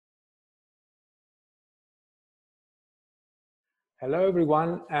Hello,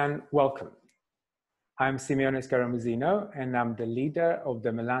 everyone, and welcome. I'm Simeone Scaramozzino, and I'm the leader of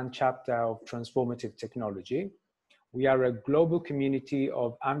the Milan chapter of Transformative Technology. We are a global community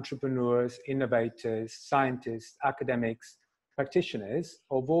of entrepreneurs, innovators, scientists, academics, practitioners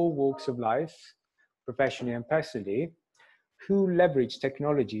of all walks of life, professionally and personally, who leverage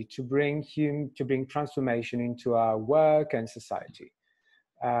technology to bring transformation into our work and society.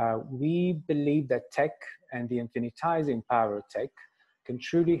 We believe that tech and the infinitizing power of tech can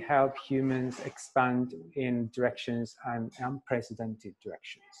truly help humans expand in directions and unprecedented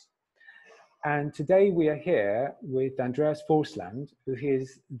directions. And today we are here with Andreas Forsland, who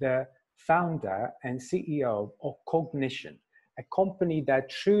is the founder and CEO of Cognixion, a company that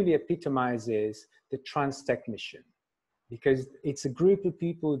truly epitomizes the TransTech mission, because it's a group of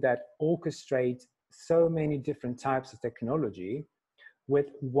people that orchestrate so many different types of technology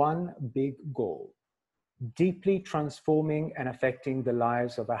with one big goal: deeply transforming and affecting the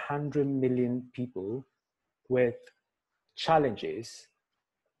lives of 100 million people with challenges,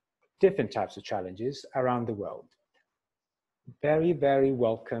 different types of challenges around the world. Very, very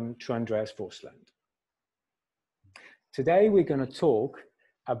welcome to Andreas Forsland. Today, we're going to talk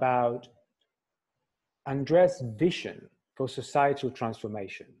about Andreas' vision for societal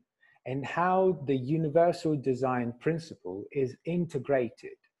transformation and how the universal design principle is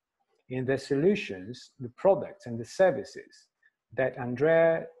integrated in the solutions, the products, and the services that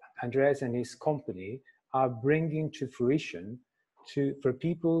Andreas and his company are bringing to fruition for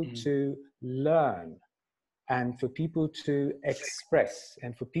people to learn, and for people to express,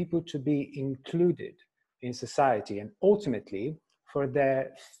 and for people to be included in society, and ultimately for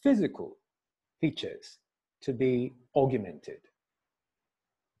their physical features to be augmented.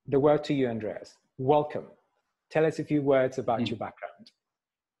 The word to you, Andreas. Welcome. Tell us a few words about your background.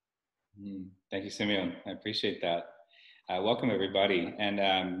 Thank you, Simeone. I appreciate that. Welcome, everybody.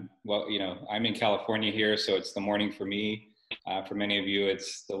 And well, you know, I'm in California here, so it's the morning for me. For many of you,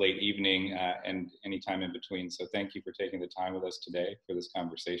 it's the late evening and any time in between. So thank you for taking the time with us today for this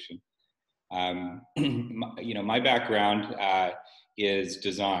conversation. You know, my background is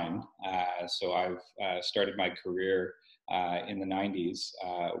design. So I've started my career in the 90s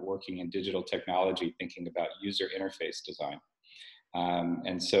working in digital technology, thinking about user interface design.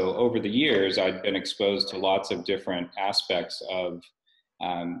 And so over the years, I've been exposed to lots of different aspects of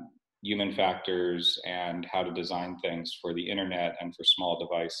human factors and how to design things for the internet and for small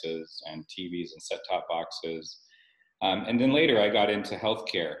devices and TVs and set-top boxes. And then later I got into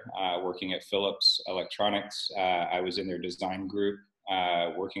healthcare, working at Philips Electronics. I was in their design group,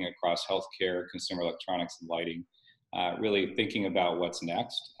 working across healthcare, consumer electronics, and lighting. Really thinking about what's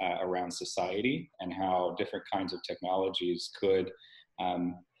next around society and how different kinds of technologies could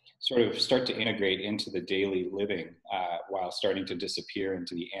sort of start to integrate into the daily living while starting to disappear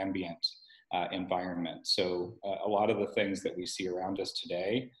into the ambient environment. So a lot of the things that we see around us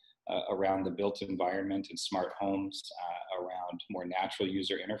today, around the built environment and smart homes, around more natural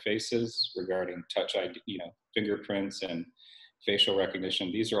user interfaces regarding touch ID, you know, fingerprints and facial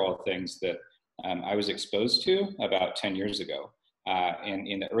recognition, these are all things that I was exposed to about 10 years ago, and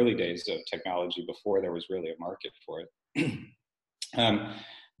in the early days of technology before there was really a market for it.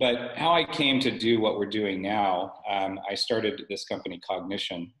 But how I came to do what we're doing now, I started this company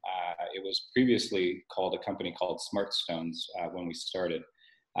Cognixion. It was previously called a company called Smartstones when we started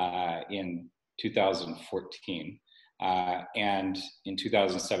in 2014. And in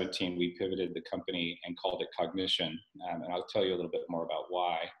 2017, we pivoted the company and called it Cognixion. And I'll tell you a little bit more about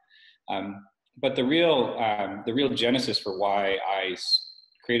why. But the real genesis for why I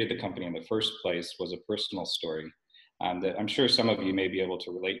created the company in the first place was a personal story that I'm sure some of you may be able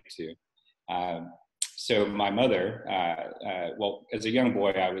to relate to. So my mother, well, as a young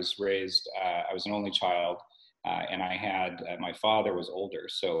boy, I was raised, I was an only child, and I had, my father was older.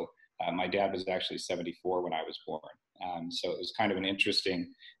 So my dad was actually 74 when I was born. So it was kind of an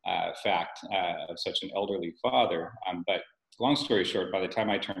interesting fact of such an elderly father. But long story short, by the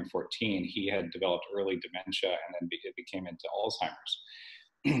time I turned 14, he had developed early dementia, and then it became into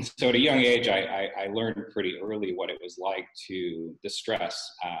Alzheimer's. So at a young age, I learned pretty early what it was like the stress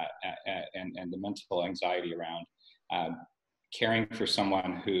and the mental anxiety around caring for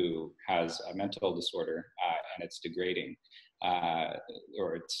someone who has a mental disorder and it's degrading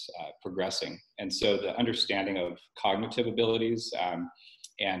or it's progressing. And so the understanding of cognitive abilities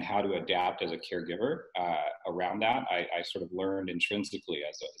and how to adapt as a caregiver around that, I sort of learned intrinsically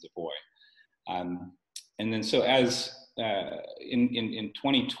as a boy. And then so as in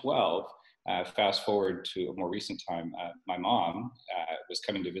 2012, fast forward to a more recent time, my mom was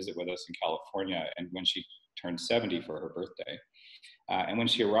coming to visit with us in California, and when she turned 70 for her birthday. And when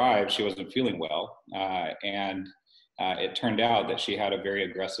she arrived, she wasn't feeling well. And it turned out that she had a very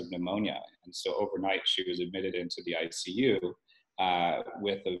aggressive pneumonia. And so overnight, she was admitted into the ICU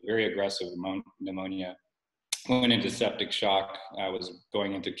with a very aggressive pneumonia, went into septic shock, was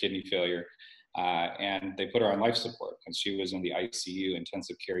going into kidney failure. And they put her on life support. And she was in the ICU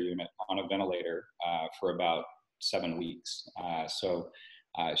intensive care unit on a ventilator for about 7 weeks.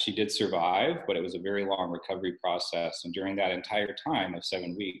 She did survive, but it was a very long recovery process. And during that entire time of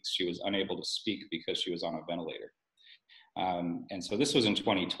 7 weeks, she was unable to speak because she was on a ventilator. And so this was in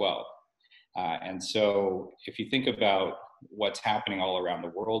 2012. And so if you think about what's happening all around the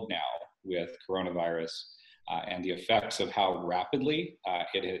world now with coronavirus and the effects of how rapidly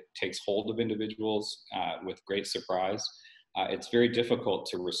it takes hold of individuals with great surprise, it's very difficult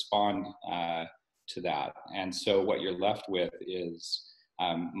to respond to that. And so what you're left with is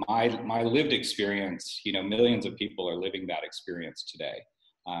my lived experience. You know, millions of people are living that experience today.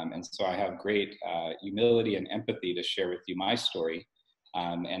 And so I have great humility and empathy to share with you my story,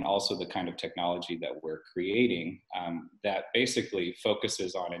 and also the kind of technology that we're creating that basically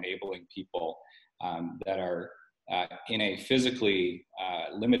focuses on enabling people that are in a physically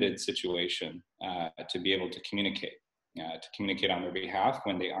limited situation to be able to communicate on their behalf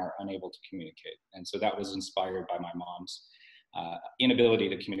when they are unable to communicate. And so that was inspired by my mom's inability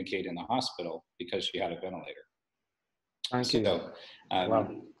to communicate in the hospital because she had a ventilator. Thank you. So, wow.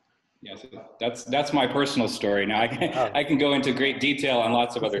 yeah, so that's my personal story. Now I can go into great detail on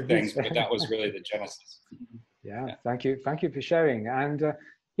lots of other things, but that was really the genesis. Yeah. Thank you for sharing. And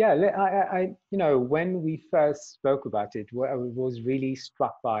yeah, I you know, when we first spoke about it, what I was really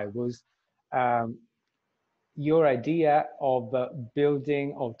struck by was your idea of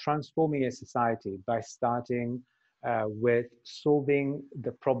building or transforming a society by starting with solving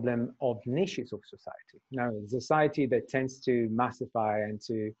the problem of niches of society. Now, a society that tends to massify and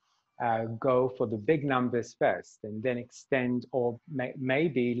to go for the big numbers first, and then extend or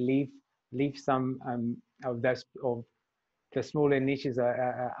maybe leave some of the smaller niches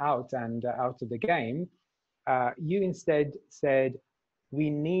out and out of the game. You instead said, we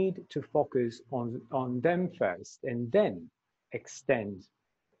need to focus on them first and then extend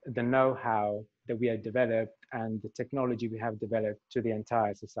the know-how that we have developed and the technology we have developed to the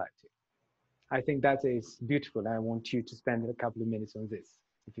entire society. I think that is beautiful. And I want you to spend a couple of minutes on this,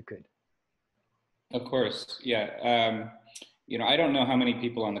 if you could. Of course, yeah. You know, I don't know how many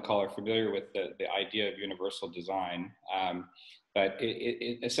people on the call are familiar with the idea of universal design, but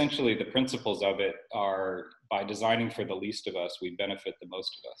essentially the principles of it are, by designing for the least of us, we benefit the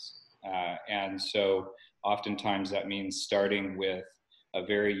most of us. And so oftentimes that means starting with a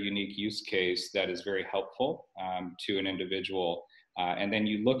very unique use case that is very helpful to an individual. And then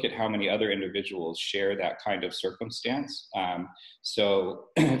you look at how many other individuals share that kind of circumstance. So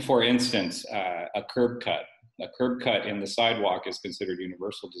for instance, a curb cut in the sidewalk is considered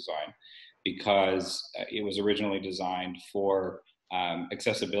universal design because it was originally designed for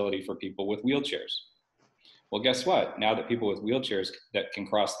accessibility for people with wheelchairs. Well, guess what? Now that people with wheelchairs that can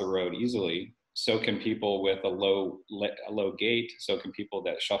cross the road easily, so can people with a low gait, so can people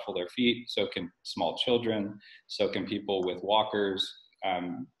that shuffle their feet, so can small children, so can people with walkers,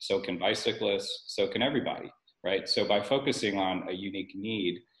 so can bicyclists, so can everybody, right? So by focusing on a unique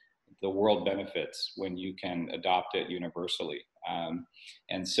need, the world benefits when you can adopt it universally.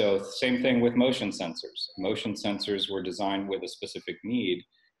 And so same thing with motion sensors. Motion sensors were designed with a specific need,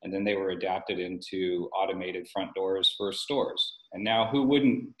 and then they were adapted into automated front doors for stores. And now who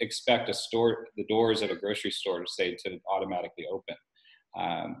wouldn't expect the doors at a grocery store to automatically open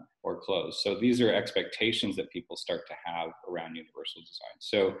or close? So these are expectations that people start to have around universal design.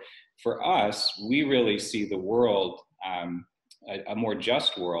 So for us, we really see the world, a more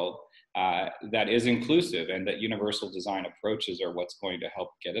just world that is inclusive, and that universal design approaches are what's going to help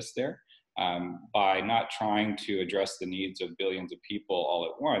get us there. By not trying to address the needs of billions of people all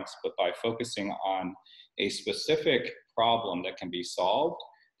at once, but by focusing on a specific problem that can be solved,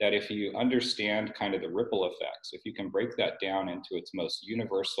 that if you understand kind of the ripple effects, if you can break that down into its most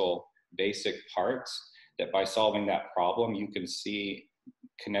universal basic parts, that by solving that problem, you can see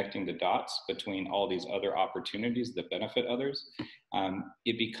connecting the dots between all these other opportunities that benefit others,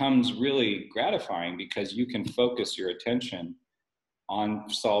 it becomes really gratifying because you can focus your attention on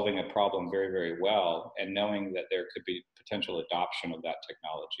solving a problem very, very well, and knowing that there could be potential adoption of that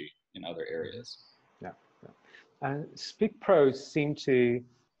technology in other areas. Yeah. And Speak Pros seem to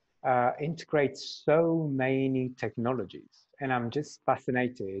integrate so many technologies, and I'm just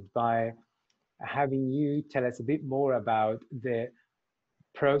fascinated by having you tell us a bit more about the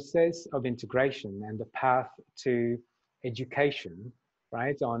process of integration and the path to education,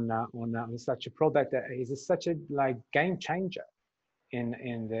 right, on such a product that is such a like game changer in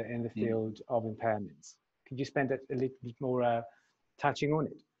the field of impairments. Could you spend a little bit more touching on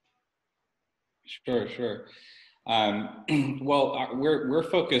it? Sure. Well, we're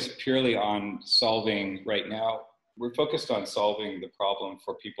focused purely on solving right now. We're focused on solving the problem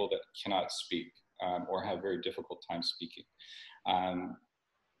for people that cannot speak or have very difficult time speaking.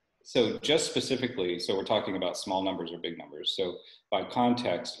 So just specifically, so we're talking about small numbers or big numbers. So by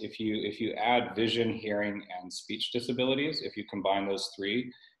context, if you add vision, hearing, and speech disabilities, if you combine those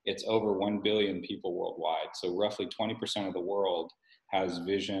three, it's over 1 billion people worldwide. So roughly 20% of the world has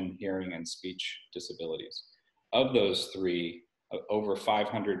vision, hearing, and speech disabilities. Of those three, over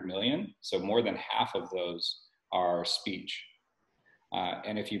 500 million, so more than half of those are speech.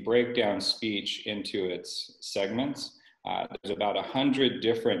 And if you break down speech into its segments, there's about 100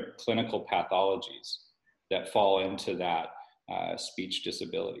 different clinical pathologies that fall into that speech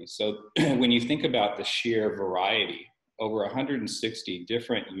disability. So when you think about the sheer variety, over 160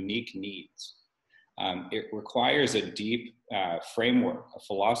 different unique needs, it requires a deep framework, a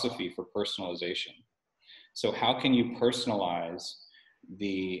philosophy for personalization. So how can you personalize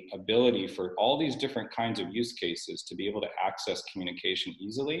the ability for all these different kinds of use cases to be able to access communication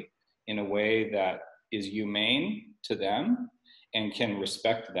easily in a way that is humane to them and can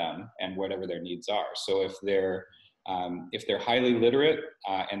respect them and whatever their needs are. So if they're highly literate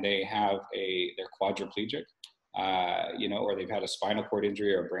and they're quadriplegic, or they've had a spinal cord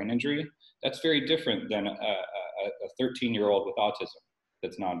injury or a brain injury, that's very different than a 13-year-old with autism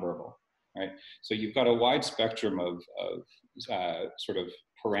that's nonverbal, right? So you've got a wide spectrum of sort of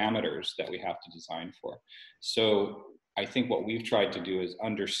parameters that we have to design for. So I think what we've tried to do is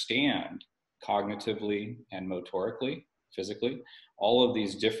understand cognitively and motorically, physically, all of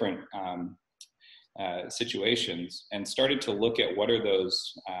these different situations, and started to look at what are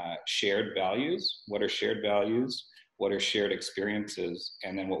those shared values, what are shared experiences,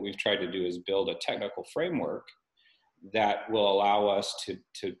 and then what we've tried to do is build a technical framework that will allow us to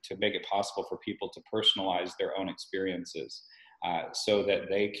make it possible for people to personalize their own experiences so that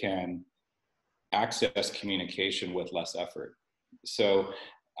they can access communication with less effort. So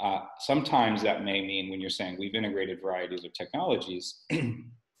sometimes that may mean, when you're saying we've integrated varieties of technologies,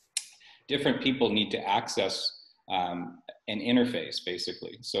 different people need to access an interface,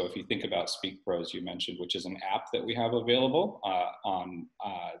 basically. So if you think about Speak Pros, you mentioned, which is an app that we have available on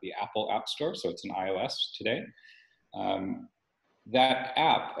the Apple App Store, so it's an iOS today. That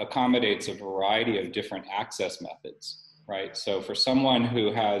app accommodates a variety of different access methods, right? So for someone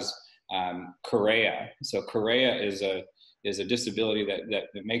who has chorea, so chorea is a disability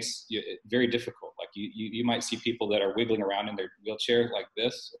that makes it very difficult. Like you might see people that are wiggling around in their wheelchair like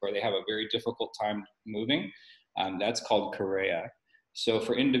this, or they have a very difficult time moving. That's called chorea. So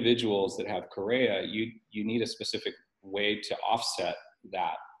for individuals that have chorea, you need a specific way to offset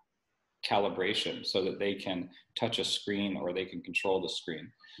that calibration so that they can touch a screen or they can control the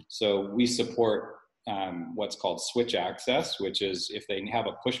screen. So we support what's called switch access, which is if they have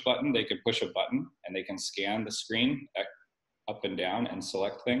a push button, they can push a button and they can scan the screen up and down and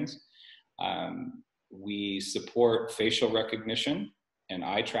select things. We support facial recognition and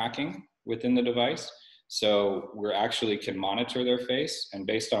eye tracking within the device. So we actually can monitor their face, and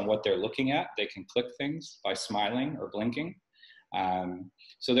based on what they're looking at, they can click things by smiling or blinking.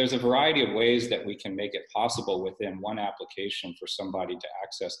 So there's a variety of ways that we can make it possible within one application for somebody to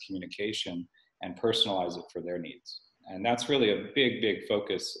access communication and personalize it for their needs. And that's really a big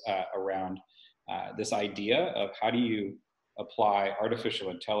focus around this idea of how do you apply artificial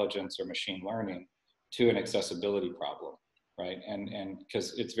intelligence or machine learning to an accessibility problem, right? And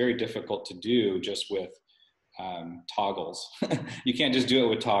because it's very difficult to do just with toggles. You can't just do it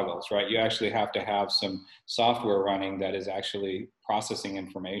with toggles, right? You actually have to have some software running that is actually processing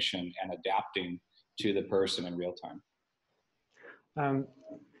information and adapting to the person in real time.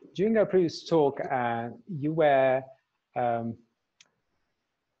 During our previous talk, you were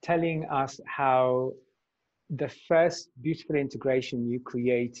telling us how the first beautiful integration you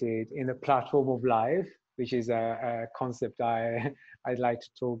created in the platform of life, which is a concept I'd like to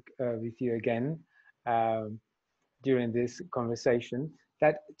talk with you again during this conversation,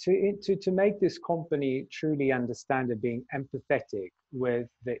 that to make this company truly understand and being empathetic with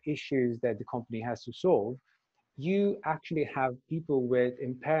the issues that the company has to solve, you actually have people with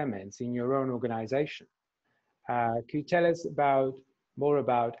impairments in your own organization. Could you tell us more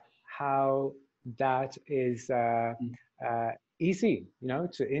about how that is easy,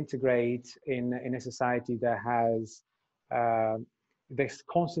 to integrate in a society that has, they're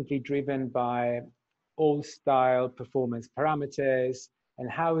constantly driven by old style performance parameters. And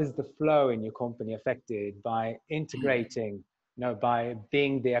how is the flow in your company affected by integrating, by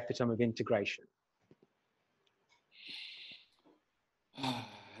being the epitome of integration?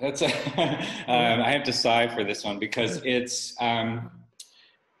 That's I have to sigh for this one because it's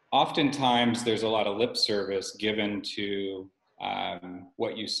oftentimes there's a lot of lip service given to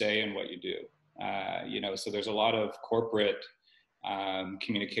what you say and what you do. So there's a lot of corporate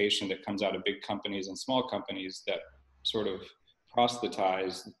communication that comes out of big companies and small companies that sort of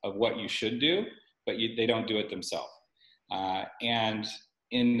proselytize of what you should do, but they don't do it themselves. And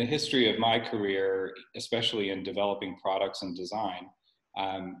in the history of my career, especially in developing products and design,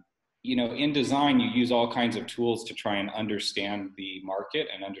 in design, you use all kinds of tools to try and understand the market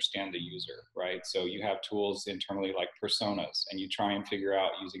and understand the user, right? So you have tools internally like personas, and you try and figure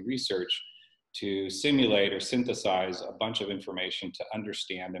out using research to simulate or synthesize a bunch of information to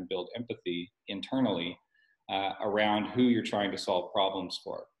understand and build empathy internally around who you're trying to solve problems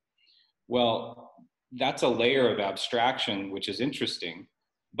for. Well, that's a layer of abstraction, which is interesting.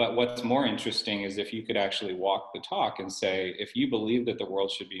 But what's more interesting is if you could actually walk the talk and say, if you believe that the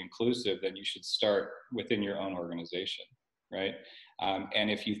world should be inclusive, then you should start within your own organization, right? And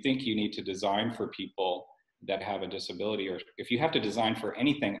if you think you need to design for people that have a disability, or if you have to design for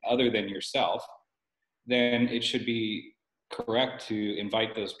anything other than yourself, then it should be correct to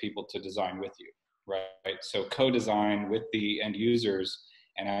invite those people to design with you, right? So co-design with the end users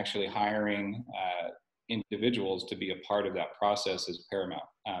and actually hiring individuals to be a part of that process is paramount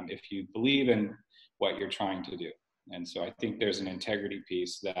if you believe in what you're trying to do. And so I think there's an integrity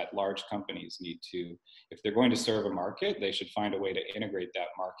piece that large companies need to, if they're going to serve a market, they should find a way to integrate that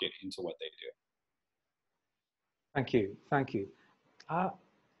market into what they do. Thank you. Thank you.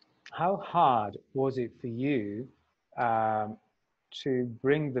 How hard was it for you to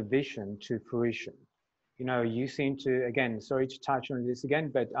bring the vision to fruition? You seem to, again, sorry to touch on this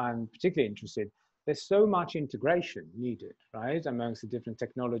again, but I'm particularly interested. There's so much integration needed, right, amongst the different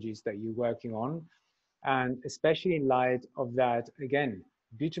technologies that you're working on. And especially in light of that, again,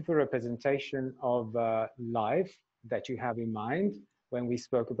 beautiful representation of life that you have in mind when we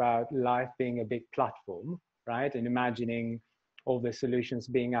spoke about life being a big platform, right, and imagining all the solutions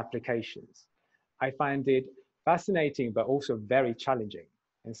being applications. I find it fascinating, but also very challenging.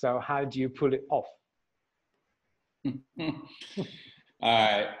 And so how do you pull it off?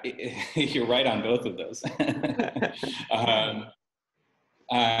 You're right on both of those.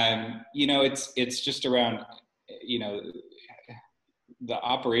 It's just around, the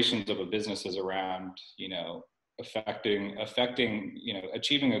operations of a business is around, affecting,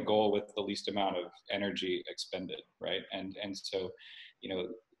 achieving a goal with the least amount of energy expended, right? And so,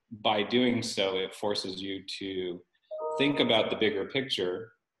 by doing so, it forces you to think about the bigger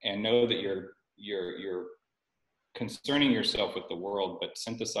picture and know that you're concerning yourself with the world, but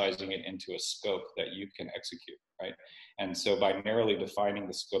synthesizing it into a scope that you can execute, right? And so by narrowly defining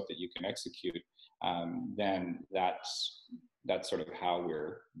the scope that you can execute, then that's sort of how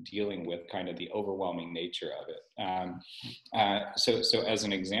we're dealing with kind of the overwhelming nature of it. So as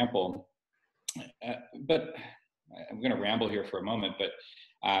an example, but I'm going to ramble here for a moment, but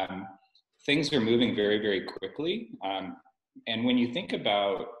things are moving very, very quickly. And when you think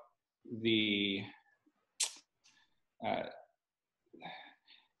about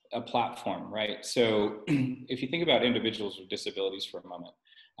a platform, right? So if you think about individuals with disabilities for a moment,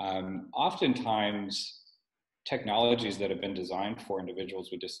 oftentimes technologies that have been designed for individuals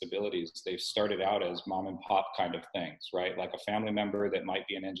with disabilities, they've started out as mom and pop kind of things, right? Like a family member that might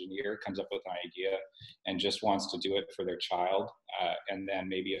be an engineer comes up with an idea and just wants to do it for their child. And then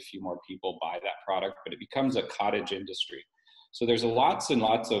maybe a few more people buy that product, but it becomes a cottage industry. So there's lots and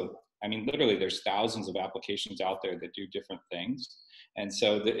lots of, literally there's thousands of applications out there that do different things. And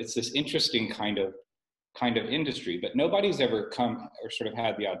so it's this interesting kind of industry, but nobody's ever come or sort of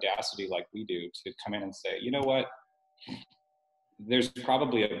had the audacity like we do to come in and say, you know what, there's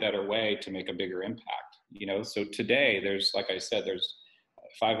probably a better way to make a bigger impact. So today there's, like I said, there's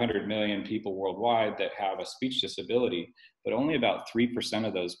 500 million people worldwide that have a speech disability, but only about 3%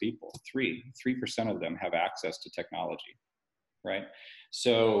 of those people, 3% of them have access to technology, right?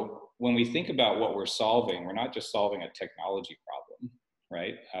 So when we think about what we're solving, we're not just solving a technology problem,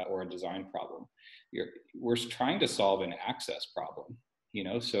 right? Or a design problem. We're trying to solve an access problem,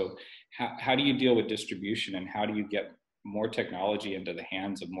 So how do you deal with distribution, and how do you get more technology into the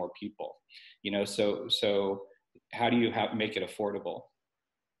hands of more people? So how do you make it affordable?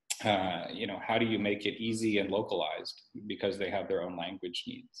 How do you make it easy and localized because they have their own language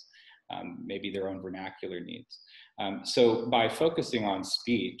needs, maybe their own vernacular needs? So by focusing on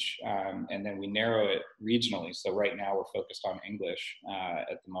speech, and then we narrow it regionally. So right now we're focused on English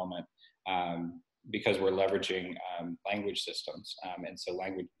at the moment, because we're leveraging language systems. And so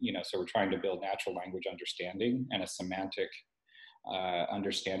language, so we're trying to build natural language understanding and a semantic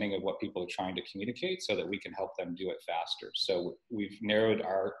understanding of what people are trying to communicate so that we can help them do it faster. So we've narrowed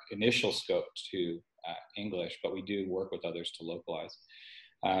our initial scope to English, but we do work with others to localize.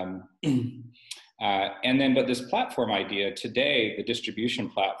 But this platform idea today, the distribution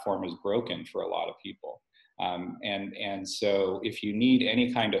platform is broken for a lot of people. And so if you need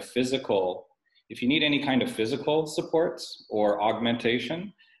any kind of physical supports or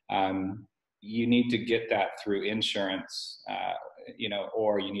augmentation, you need to get that through insurance,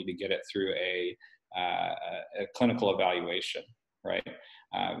 or you need to get it through a clinical evaluation, right?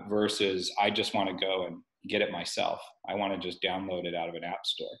 Versus I just want to go and get it myself. I want to just download it out of an app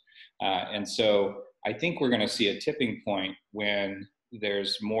store. And so I think we're going to see a tipping point when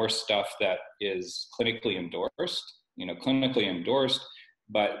there's more stuff that is clinically endorsed,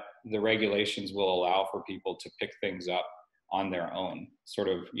 but the regulations will allow for people to pick things up on their own,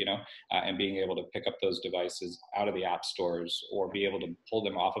 and being able to pick up those devices out of the app stores or be able to pull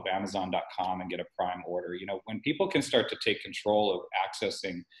them off of Amazon.com and get a Prime order. When people can start to take control of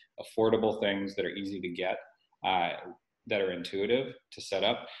accessing affordable things that are easy to get, that are intuitive to set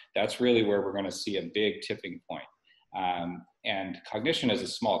up, that's really where we're going to see a big tipping point. And Cognixion is a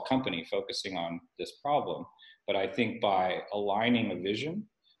small company focusing on this problem, but I think by aligning a vision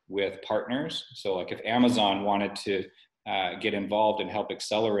with partners, so like if Amazon wanted to get involved and help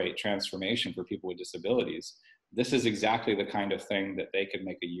accelerate transformation for people with disabilities, this is exactly the kind of thing that they could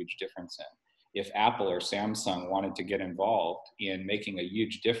make a huge difference in. If Apple or Samsung wanted to get involved in making a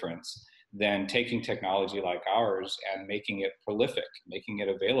huge difference, then taking technology like ours and making it prolific, making it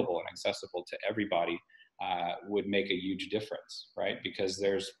available and accessible to everybody would make a huge difference, right? Because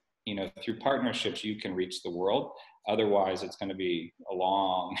there's, through partnerships, you can reach the world. Otherwise, it's going to be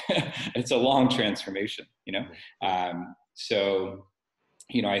it's a long transformation, So,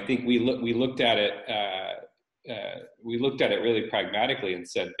 I think we looked at it really pragmatically and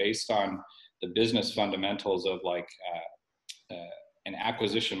said, based on the business fundamentals of an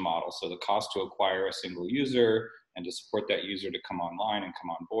acquisition model, so the cost to acquire a single user and to support that user to come online and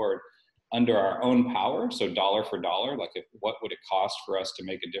come on board under our own power, so dollar for dollar, what would it cost for us to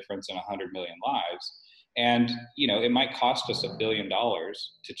make a difference in 100 million lives? And, it might cost us $1 billion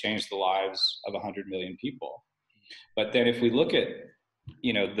to change the lives of 100 million people. But then if we look at,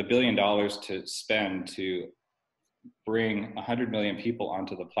 the $1 billion to spend to bring 100 million people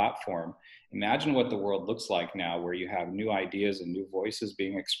onto the platform, imagine what the world looks like now, where you have new ideas and new voices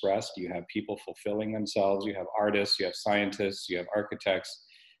being expressed. You have people fulfilling themselves. You have artists, you have scientists, you have architects,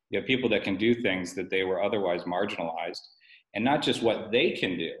 you have people that can do things that they were otherwise marginalized. And not just what they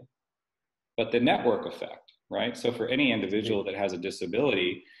can do, but the network effect, right? So for any individual that has a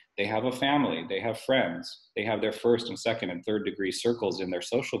disability, they have a family, they have friends, they have their first and second and third degree circles in their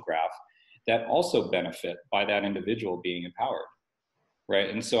social graph that also benefit by that individual being empowered, right?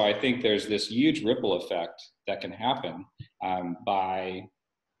 And so I think there's this huge ripple effect that can happen by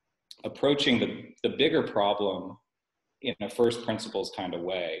approaching the bigger problem in a first principles kind of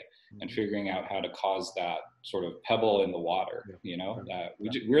way and figuring out how to cause that sort of pebble in the water,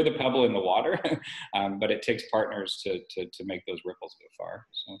 we're the pebble in the water, but it takes partners to make those ripples go far.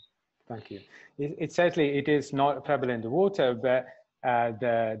 So. Thank you. It certainly, it is not a pebble in the water, but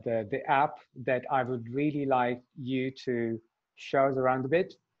the app that I would really like you to show us around a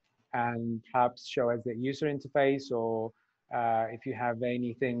bit and perhaps show us the user interface, or if you have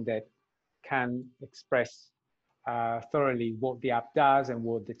anything that can express thoroughly what the app does and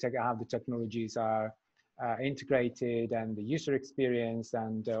what how the technologies are integrated, and the user experience,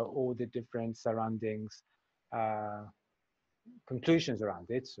 and all the different surroundings, conclusions around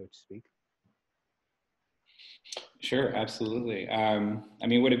it, so to speak. Sure, absolutely.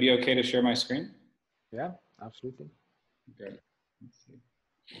 Would it be okay to share my screen? Yeah, absolutely. Great. Let's see.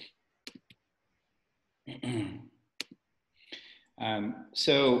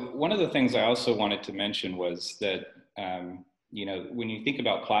 So one of the things I also wanted to mention was that, when you think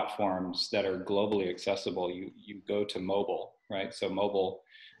about platforms that are globally accessible, you go to mobile, right? So mobile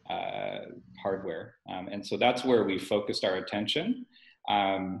hardware. And so that's where we focused our attention.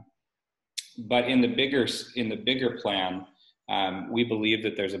 But in the bigger plan, we believe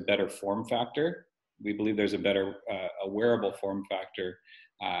that there's a better form factor. We believe there's a better a wearable form factor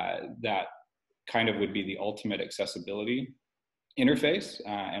that kind of would be the ultimate accessibility interface.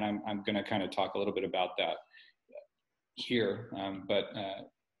 And I'm going to kind of talk a little bit about that here.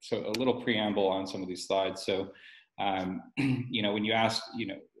 So a little preamble on some of these slides. So You know, when you ask, you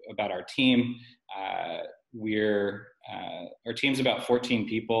know, about our team, our team's about 14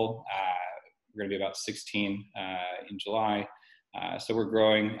 people. We're going to be about 16 in July. So we're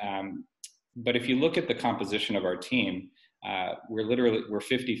growing. But if you look at the composition of our team, we're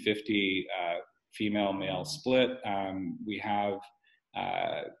 50-50 female male split. We have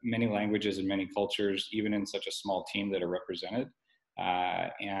many languages and many cultures, even in such a small team, that are represented.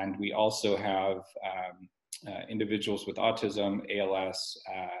 And we also have individuals with autism, ALS,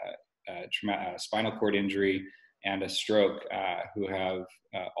 spinal cord injury, and a stroke, who have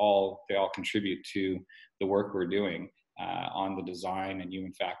they all contribute to the work we're doing on the design and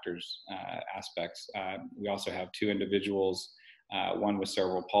human factors aspects. We also have 2 individuals, one with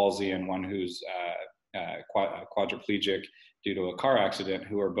cerebral palsy and one who's quadriplegic due to a car accident,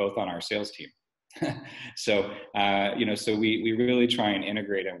 who are both on our sales team. So, you know, so we really try and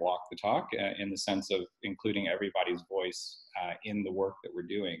integrate and walk the talk in the sense of including everybody's voice in the work that we're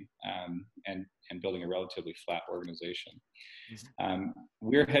doing, and building a relatively flat organization.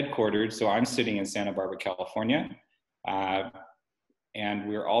 We're headquartered, so I'm sitting in Santa Barbara, California, and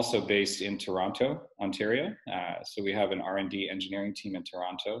we're also based in Toronto, Ontario. So we have an R&D engineering team in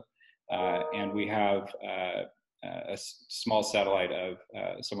Toronto, and we have a small satellite of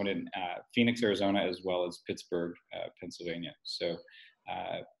someone in Phoenix, Arizona, as well as Pittsburgh, Pennsylvania. So,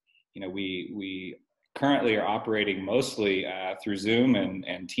 you know, we currently are operating mostly through Zoom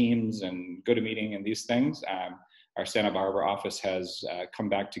and Teams and GoToMeeting and these things. Our Santa Barbara office has come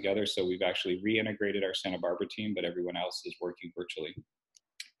back together, so we've actually reintegrated our Santa Barbara team, but everyone else is working virtually.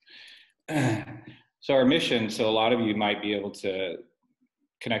 So our mission, so a lot of you might be able to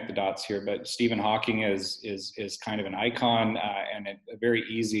connect the dots here, but Stephen Hawking is kind of an icon and a very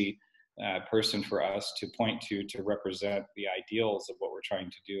easy person for us to point to represent the ideals of what we're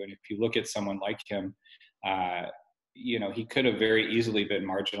trying to do. And if you look at someone like him, you know, he could have very easily been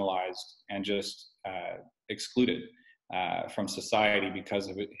marginalized and just excluded from society because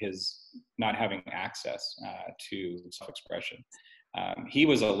of his not having access to self-expression. He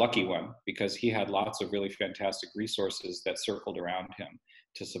was a lucky one because he had lots of really fantastic resources that circled around him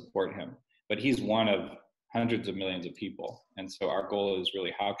to support him. But he's one of hundreds of millions of people. And so our goal is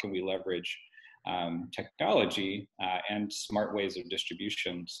really, how can we leverage technology and smart ways of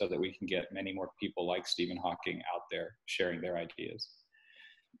distribution so that we can get many more people like Stephen Hawking out there sharing their ideas.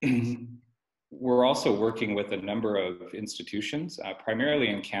 We're also working with a number of institutions, primarily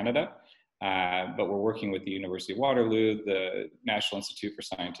in Canada, but we're working with the University of Waterloo, the National Institute for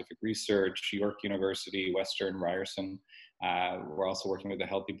Scientific Research, York University, Western Ryerson. We're also working with the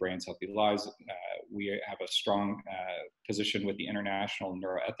Healthy Brains, Healthy Lives. We have a strong position with the International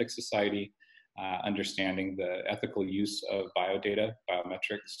Neuroethics Society, understanding the ethical use of biodata,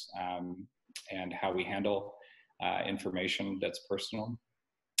 biometrics, and how we handle information that's personal,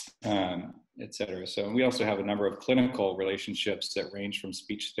 et cetera. So we also have a number of clinical relationships that range from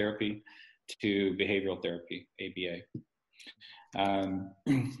speech therapy to behavioral therapy, ABA.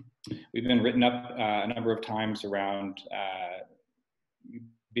 We've been written up a number of times around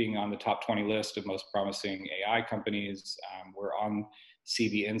being on the top 20 list of most promising AI companies. We're on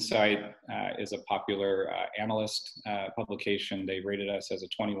CV Insight, is a popular analyst publication. They rated us as a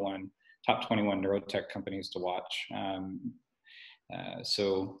top 21 neurotech companies to watch.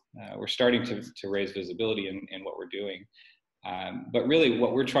 So we're starting to raise visibility in what we're doing. But really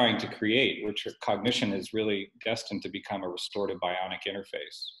what we're trying to create, which Cognixion is really destined to become a restorative bionic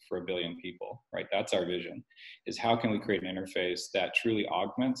interface for 1 billion people, right? That's our vision, is how can we create an interface that truly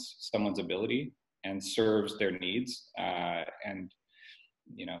augments someone's ability and serves their needs, and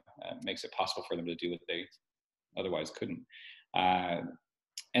you know, makes it possible for them to do what they otherwise couldn't.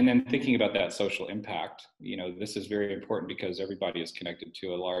 And then thinking about that social impact, you know, this is very important because everybody is connected to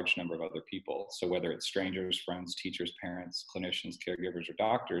a large number of other people. So whether it's strangers, friends, teachers, parents, clinicians, caregivers, or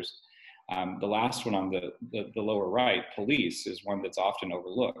doctors, the last one on the lower right, police, is one that's often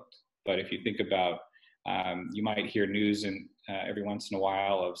overlooked. But if you think about, you might hear news every once in a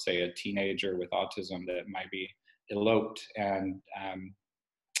while of, say, a teenager with autism that might be eloped and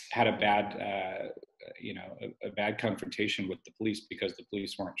had a bad a bad confrontation with the police because the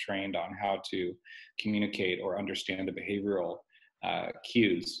police weren't trained on how to communicate or understand the behavioral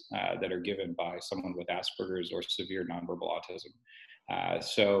cues that are given by someone with Asperger's or severe nonverbal autism.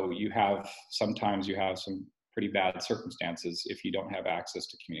 So sometimes you have some pretty bad circumstances if you don't have access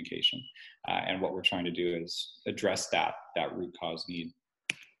to communication. And what we're trying to do is address that root cause need.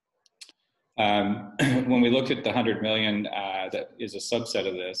 When we looked at the 100 million, that is a subset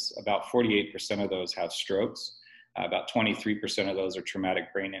of this, about 48% of those have strokes. About 23% of those are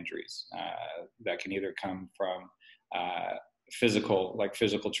traumatic brain injuries that can either come from physical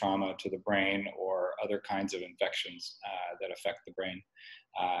trauma to the brain or other kinds of infections that affect the brain.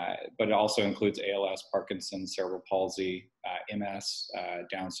 But it also includes ALS, Parkinson's, cerebral palsy, MS,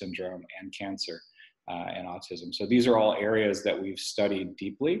 Down syndrome, and cancer, and autism. So these are all areas that we've studied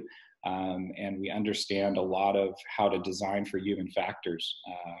deeply, and we understand a lot of how to design for human factors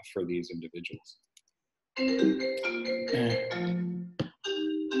for these individuals.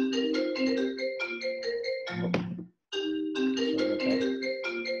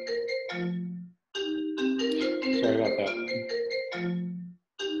 Sorry about that.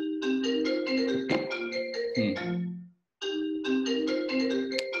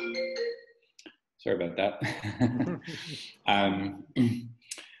 Sorry about that.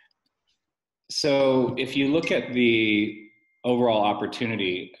 So if you look at the overall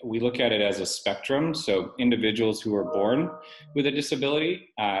opportunity, we look at it as a spectrum. So individuals who are born with a disability,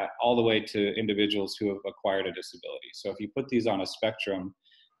 all the way to individuals who have acquired a disability. So if you put these on a spectrum,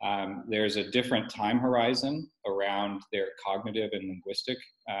 there's a different time horizon around their cognitive and linguistic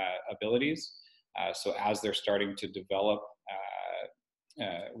abilities. So as they're starting to develop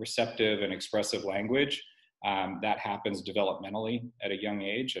receptive and expressive language, that happens developmentally at a young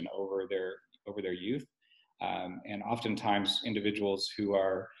age and over their youth. And oftentimes individuals who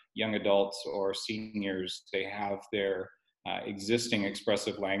are young adults or seniors, they have their existing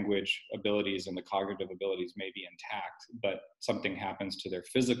expressive language abilities and the cognitive abilities may be intact, but something happens to their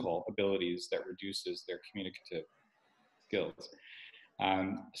physical abilities that reduces their communicative skills.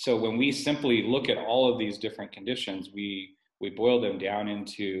 So when we simply look at all of these different conditions, we boil them down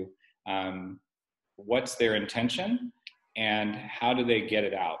into what's their intention and how do they get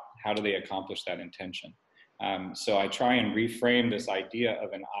it out? How do they accomplish that intention? So I try and reframe this idea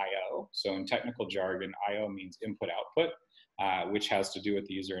of an IO. So in technical jargon, IO means input-output, which has to do with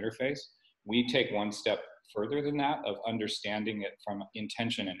the user interface. We take one step further than that of understanding it from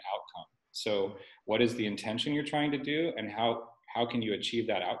intention and outcome. So what is the intention you're trying to do, and how can you achieve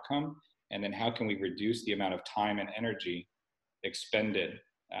that outcome? And then how can we reduce the amount of time and energy expended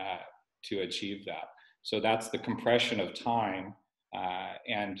to achieve that? So that's the compression of time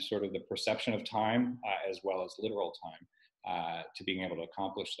and sort of the perception of time as well as literal time to being able to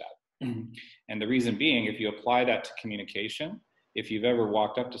accomplish that. And the reason being, if you apply that to communication, if you've ever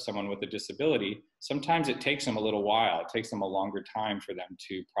walked up to someone with a disability, sometimes it takes them a little while. It takes them a longer time for them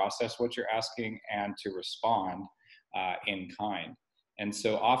to process what you're asking and to respond in kind. And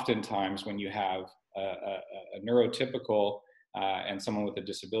so oftentimes when you have a neurotypical and someone with a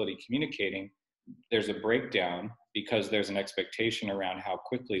disability communicating, there's a breakdown because there's an expectation around how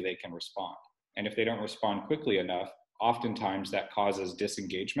quickly they can respond. And if they don't respond quickly enough, oftentimes that causes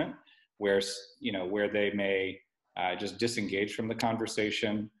disengagement, where they may just disengage from the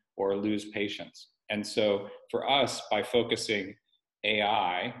conversation or lose patience. And so for us, by focusing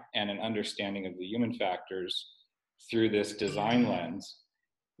AI and an understanding of the human factors through this design lens,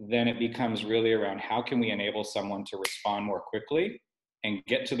 then it becomes really around how can we enable someone to respond more quickly and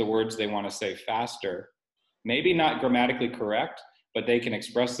get to the words they want to say faster, maybe not grammatically correct, but they can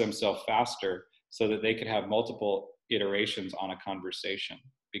express themselves faster so that they can have multiple iterations on a conversation.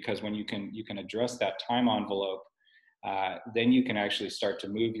 Because when you can address that time envelope, then you can actually start to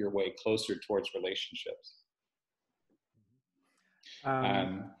move your way closer towards relationships.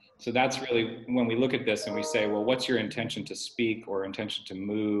 So that's really when we look at this and we say, well, what's your intention to speak or intention to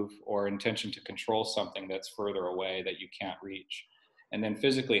move or intention to control something that's further away that you can't reach? And then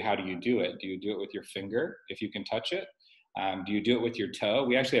physically, how do you do it? Do you do it with your finger if you can touch it? Do you do it with your toe?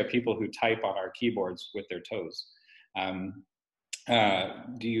 We actually have people who type on our keyboards with their toes. Can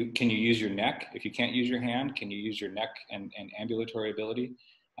you use your neck? If you can't use your hand, can you use your neck and ambulatory ability?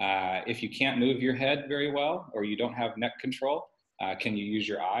 If you can't move your head very well, or you don't have neck control, can you use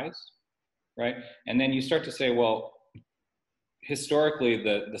your eyes, right? And then you start to say, well, historically,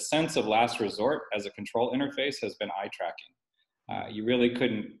 the sense of last resort as a control interface has been eye tracking. You really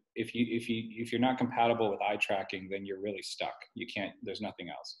couldn't, if you're not compatible with eye tracking, then you're really stuck. You can't, there's nothing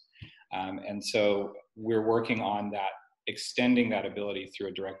else. And so we're working on that, extending that ability through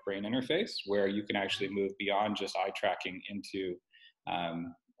a direct brain interface where you can actually move beyond just eye tracking into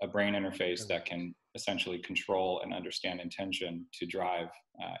a brain interface that can essentially control and understand intention to drive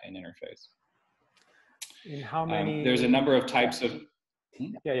an interface. In how many? There's a number of types of.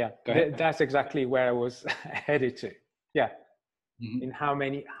 Yeah. Go ahead. That's exactly where I was headed to. Yeah. Mm-hmm. In how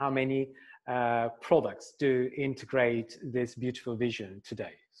many products do integrate this beautiful vision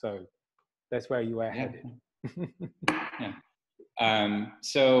today? So that's where you were headed.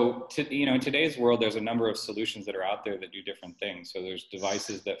 In today's world, there's a number of solutions that are out there that do different things. So there's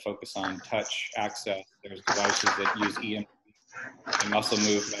devices that focus on touch access. There's devices that use EMG and muscle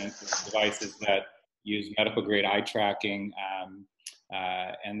movement. There's devices that use medical grade eye tracking.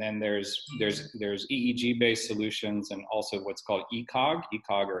 And then there's EEG-based solutions and also what's called ECOG.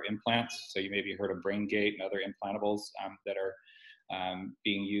 ECOG are implants. So you maybe heard of BrainGate and other implantables that are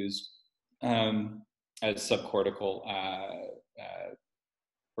being used as subcortical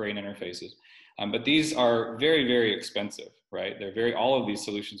brain interfaces. But these are very, very expensive, right? All of these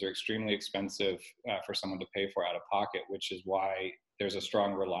solutions are extremely expensive for someone to pay for out of pocket, which is why there's a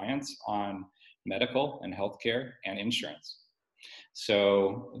strong reliance on medical and healthcare and insurance.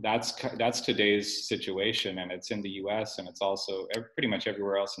 So that's today's situation, and it's in the US, and it's also pretty much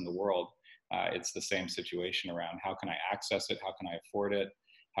everywhere else in the world. It's the same situation around how can I access it, how can I afford it,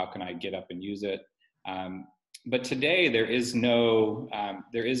 how can I get up and use it. But today there is no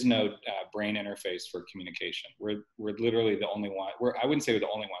brain interface for communication. We're literally the only one. I wouldn't say we're the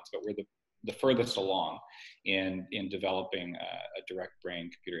only ones, but we're the furthest along in developing a direct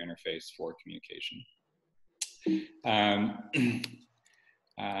brain computer interface for communication.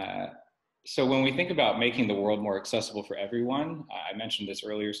 So when we think about making the world more accessible for everyone, I mentioned this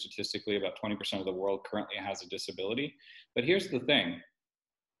earlier, statistically about 20% of the world currently has a disability. But here's the thing.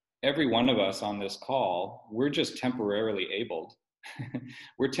 Every one of us on this call, we're just temporarily abled.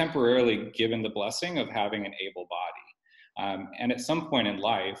 We're temporarily given the blessing of having an able body. And at some point in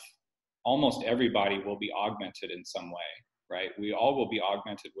life, almost everybody will be augmented in some way, right? We all will be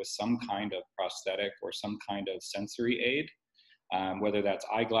augmented with some kind of prosthetic or some kind of sensory aid, whether that's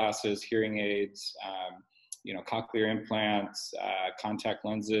eyeglasses, hearing aids, cochlear implants, contact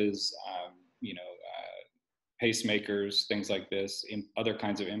lenses, pacemakers, things like this, other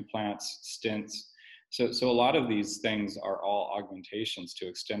kinds of implants, stents. So a lot of these things are all augmentations to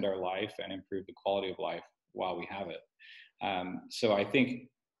extend our life and improve the quality of life while we have it. So I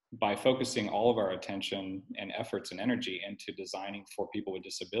think by focusing all of our attention and efforts and energy into designing for people with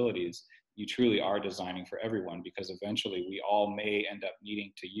disabilities, you truly are designing for everyone, because eventually we all may end up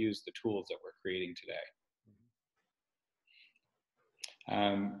needing to use the tools that we're creating today.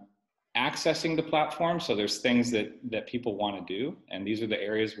 Accessing the platform, so there's things that people want to do, and these are the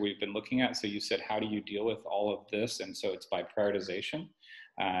areas we've been looking at. So you said, how do you deal with all of this? And so it's by prioritization.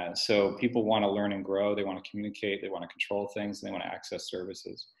 So people want to learn and grow, they want to communicate, they want to control things, and they want to access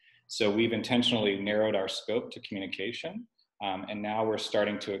services. So we've intentionally narrowed our scope to communication, and now we're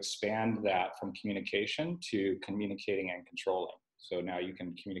starting to expand that from communication to communicating and controlling. So now you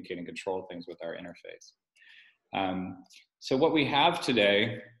can communicate and control things with our interface. So what we have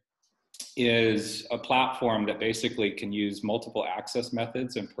today is a platform that basically can use multiple access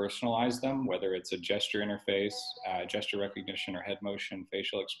methods and personalize them, whether it's a gesture interface, gesture recognition or head motion,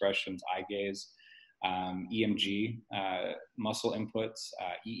 facial expressions, eye gaze, EMG, muscle inputs,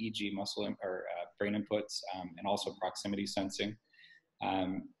 EEG, brain inputs, and also proximity sensing.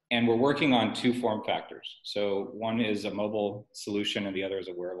 And we're working on two form factors. So one is a mobile solution and the other is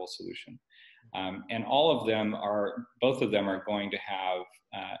a wearable solution. And both of them are going to have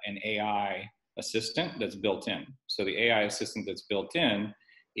an AI assistant that's built in. So the AI assistant that's built in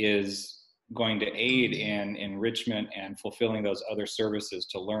is going to aid in enrichment and fulfilling those other services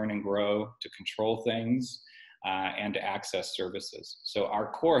to learn and grow, to control things, and to access services. So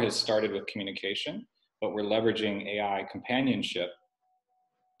our core has started with communication, but we're leveraging AI companionship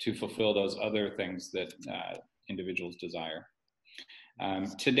to fulfill those other things that individuals desire.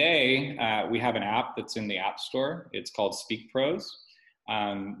 Today, we have an app that's in the App Store. It's called Speak Pros,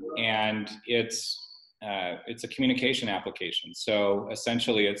 and it's a communication application. So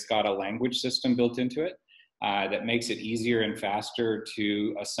essentially, it's got a language system built into it that makes it easier and faster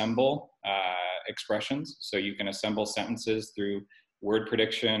to assemble expressions. So you can assemble sentences through word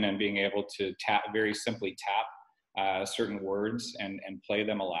prediction and being able to very simply tap certain words and play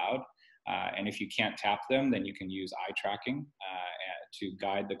them aloud. And if you can't tap them, then you can use eye tracking to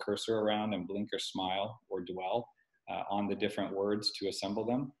guide the cursor around and blink or smile or dwell on the different words to assemble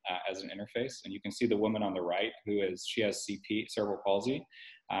them as an interface. And you can see the woman on the right she has CP, cerebral palsy,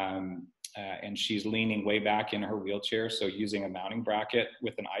 and she's leaning way back in her wheelchair. So using a mounting bracket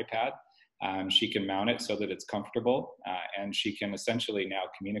with an iPad, she can mount it so that it's comfortable, and she can essentially now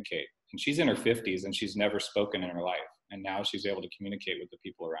communicate. And she's in her 50s and she's never spoken in her life. And now she's able to communicate with the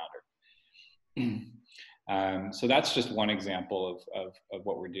people around her. So that's just one example of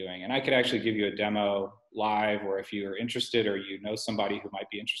what we're doing. And I could actually give you a demo live, or if you're interested or you know somebody who might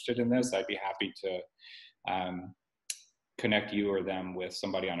be interested in this, I'd be happy to connect you or them with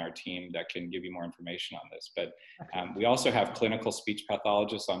somebody on our team that can give you more information on this. But we also have clinical speech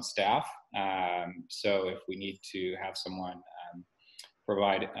pathologists on staff. So if we need to have someone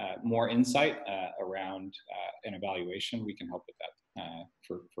provide more insight around an evaluation, we can help with that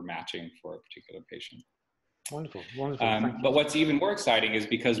for matching for a particular patient. Wonderful, wonderful. Thank you. But what's even more exciting is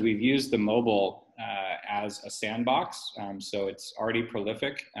because we've used the mobile as a sandbox, so it's already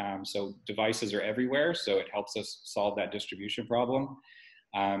prolific, so devices are everywhere, so it helps us solve that distribution problem.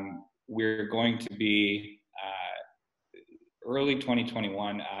 We're going to be, early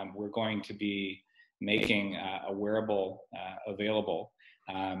 2021, we're going to be making a wearable available.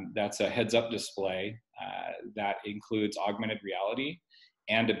 That's a heads-up display that includes augmented reality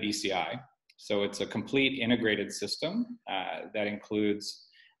and a BCI. So it's a complete integrated system that includes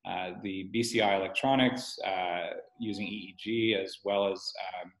the BCI electronics using EEG, as well as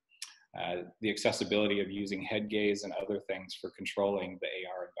the accessibility of using head gaze and other things for controlling the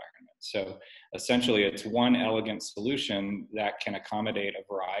AR environment. So essentially, it's one elegant solution that can accommodate a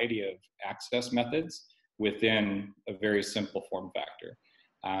variety of access methods within a very simple form factor.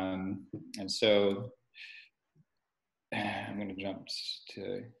 And so I'm going to jump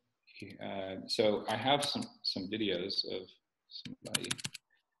to, so I have some videos of somebody.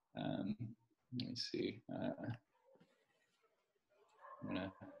 Let me see.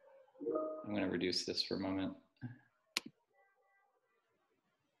 I'm gonna reduce this for a moment.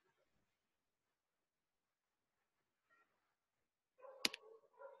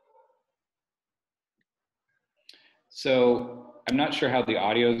 So I'm not sure how the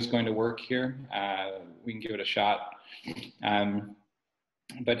audio is going to work here. We can give it a shot.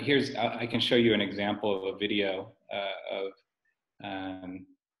 But here's, I can show you an example of a video of,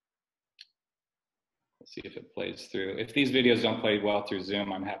 let's see if it plays through. If these videos don't play well through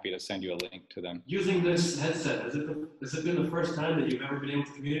Zoom, I'm happy to send you a link to them. Using this headset, has it been the first time that you've ever been able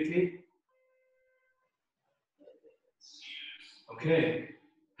to communicate? Okay.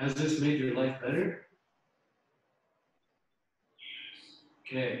 Has this made your life better?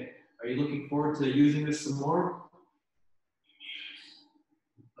 Okay. Are you looking forward to using this some more?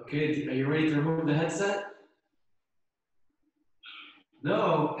 Okay. Are you ready to remove the headset?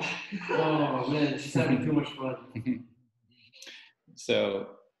 No. Oh man, she's having too much fun. So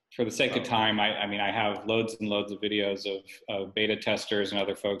for the sake of time, I mean, I have loads and loads of videos of beta testers and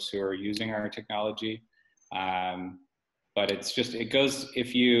other folks who are using our technology. But it's just, it goes,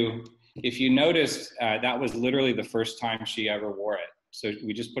 if you noticed, that was literally the first time she ever wore it. So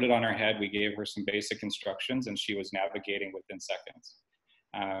we just put it on her head, we gave her some basic instructions, and she was navigating within seconds.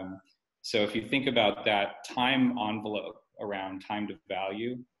 So if you think about that time envelope around time to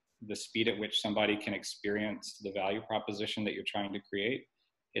value, the speed at which somebody can experience the value proposition that you're trying to create,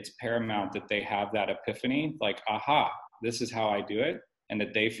 it's paramount that they have that epiphany, like, aha, this is how I do it, and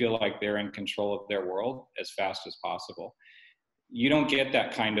that they feel like they're in control of their world as fast as possible. You don't get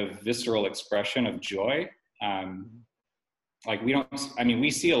that kind of visceral expression of joy. Like we don't, I mean,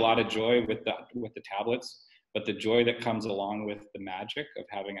 we see a lot of joy with the tablets, but the joy that comes along with the magic of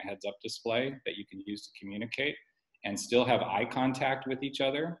having a heads-up display that you can use to communicate and still have eye contact with each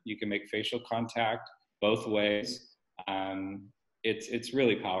other. You can make facial contact both ways. It's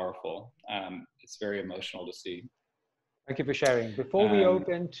really powerful. It's very emotional to see. Thank you for sharing. Before we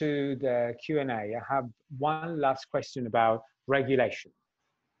open to the Q&A, I have one last question about regulation.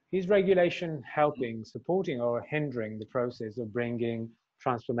 Is regulation helping, supporting, or hindering the process of bringing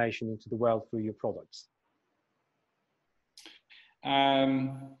transformation into the world through your products?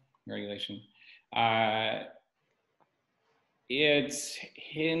 Regulation. It's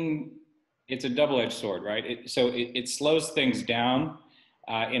a double-edged sword, right? It slows things down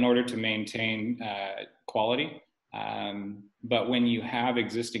in order to maintain quality. But when you have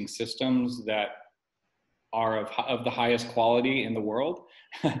existing systems that are of the highest quality in the world,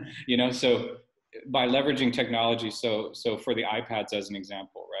 you know, so by leveraging technology, so for the iPads as an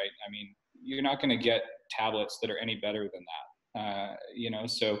example, right? I mean, you're not going to get tablets that are any better than that, you know,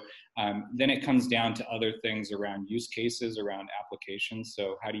 so then it comes down to other things around use cases, around applications.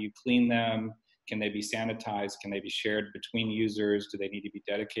 So how do you clean them? Can they be sanitized? Can they be shared between users? Do they need to be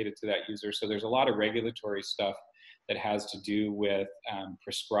dedicated to that user? So there's a lot of regulatory stuff that has to do with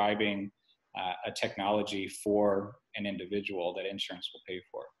prescribing a technology for an individual that insurance will pay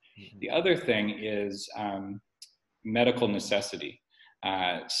for. Mm-hmm. The other thing is medical necessity.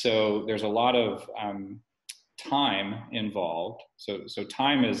 So there's a lot of time involved. So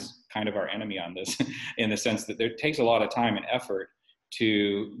time is kind of our enemy on this in the sense that it takes a lot of time and effort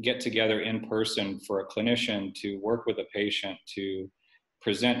to get together in person for a clinician to work with a patient to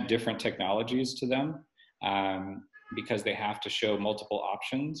present different technologies to them. because they have to show multiple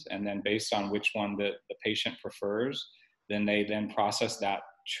options, and then based on which one the patient prefers, then they then process that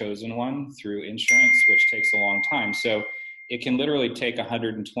chosen one through insurance, which takes a long time. So it can literally take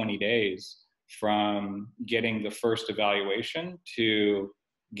 120 days from getting the first evaluation to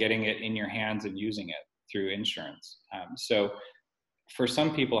getting it in your hands and using it through insurance. So for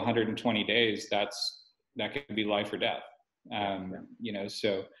some people, 120 days, that could be life or death. You know,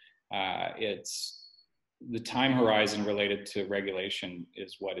 so it's the time horizon related to regulation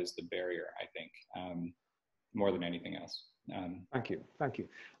is what is the barrier, I think, more than anything else. Thank you. Thank you.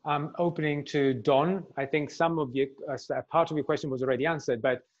 Opening to Don. I think some of you, part of your question was already answered,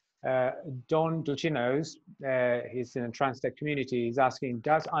 but Don Dulcinos, he's in a TransTech community, is asking,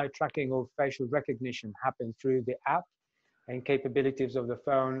 does eye tracking or facial recognition happen through the app and capabilities of the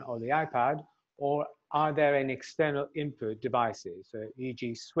phone or the iPad, or are there any external input devices,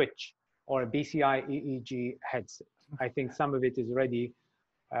 e.g. switch or a BCI EEG headset? I think some of it is already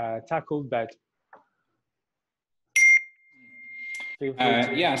tackled, but feel free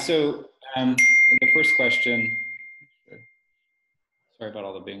to... Yeah, so the first question, sorry about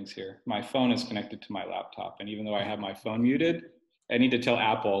all the bings here. My phone is connected to my laptop, and even though I have my phone muted, I need to tell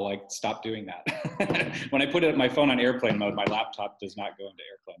Apple, like, stop doing that. When I put my phone on airplane mode, my laptop does not go into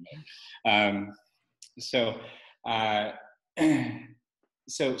airplane mode. So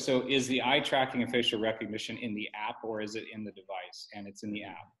is the eye tracking and facial recognition in the app, or is it in the device? And it's in the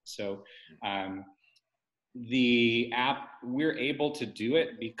app. So the app, we're able to do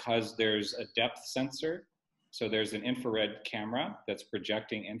it because there's a depth sensor. So there's an infrared camera that's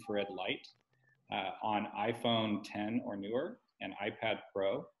projecting infrared light on iPhone 10 or newer and iPad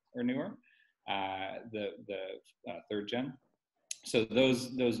Pro or newer, the third gen. So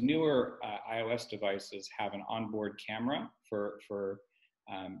those newer iOS devices have an onboard camera for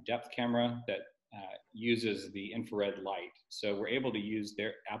depth camera that uses the infrared light. So we're able to use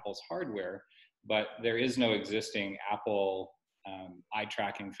Apple's hardware, but there is no existing Apple eye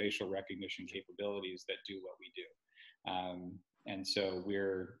tracking facial recognition capabilities that do what we do. And so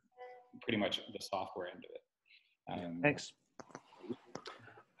we're pretty much the software end of it. Thanks.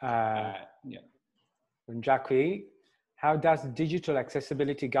 Yeah. From Jackie, how does digital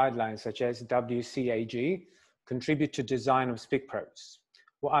accessibility guidelines such as WCAG contribute to design of Speak Pros?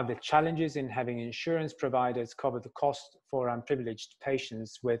 What are the challenges in having insurance providers cover the cost for unprivileged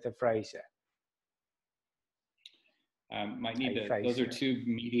patients with aphasia? Might need to, those are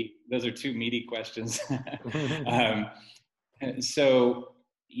two meaty questions. So,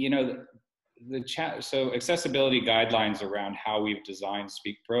 you know, so accessibility guidelines around how we've designed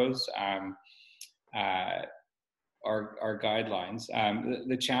Speak Pros are guidelines.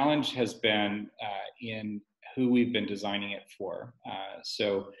 The challenge has been in who we've been designing it for.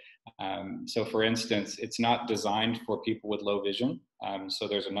 So for instance, it's not designed for people with low vision. So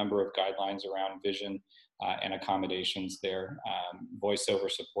there's a number of guidelines around vision and accommodations there,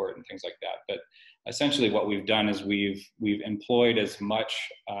 voiceover support and things like that. But essentially what we've done is we've employed as much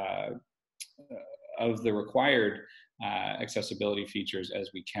of the required accessibility features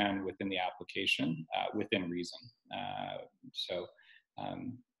as we can within the application, within reason.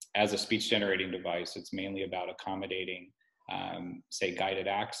 As a speech generating device, it's mainly about accommodating, say, guided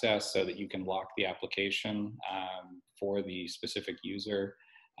access so that you can lock the application for the specific user,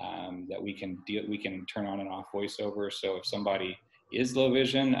 that we can turn on and off voiceover. So if somebody is low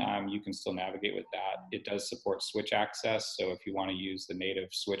vision, you can still navigate with that. It does support switch access. So if you want to use the native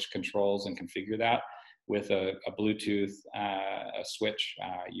switch controls and configure that with a Bluetooth a switch,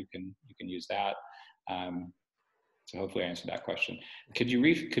 you can use that. So hopefully I answered that question. Could you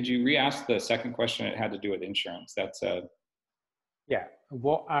re-ask the second question? It had to do with insurance. That's yeah.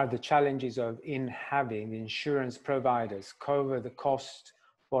 What are the challenges in having insurance providers cover the cost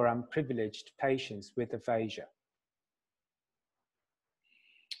for unprivileged patients with aphasia?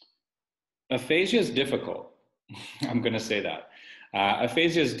 Aphasia is difficult. I'm going to say that.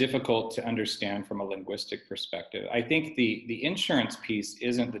 Aphasia is difficult to understand from a linguistic perspective. I think the insurance piece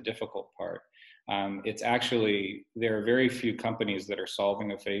isn't the difficult part. It's actually, there are very few companies that are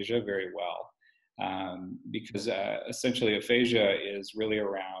solving aphasia very well, because essentially aphasia is really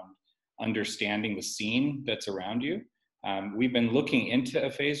around understanding the scene that's around you. We've been looking into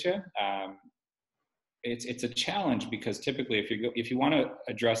aphasia. It's a challenge because typically if you want to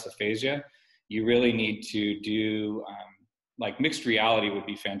address aphasia, you really need to do, like mixed reality would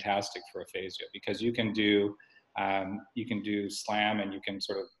be fantastic for aphasia, because you can do SLAM and you can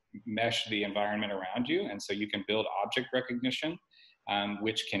sort of mesh the environment around you. And so you can build object recognition,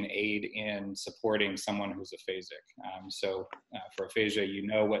 which can aid in supporting someone who's aphasic. For aphasia, you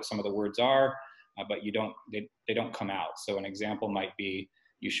know what some of the words are. but they don't come out. So an example might be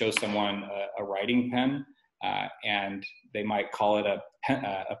you show someone a writing pen, and they might call it a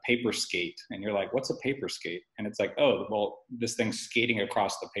paper skate, and you're like, what's a paper skate? And it's like, oh, well, this thing's skating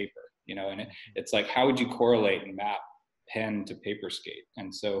across the paper, and it's like, how would you correlate and map pen to paper skate?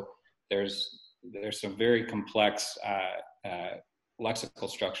 And so there's some very complex lexical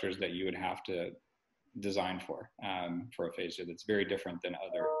structures that you would have to design for aphasia that's very different than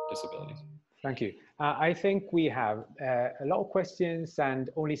other disabilities. Thank you. I think we have a lot of questions and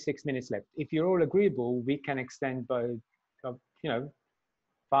only 6 minutes left. If you're all agreeable, we can extend by,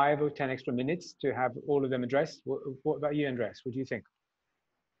 5 or 10 extra minutes to have all of them addressed. What about you, Andreas? What do you think?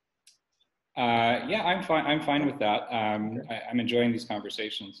 Yeah, I'm fine. I'm fine with that. I'm enjoying these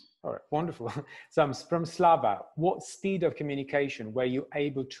conversations. All right, wonderful. So from Slava, what speed of communication were you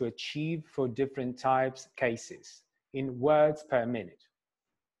able to achieve for different types cases in words per minute?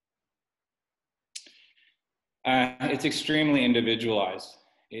 It's extremely individualized.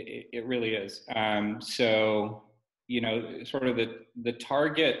 It really is. So, sort of the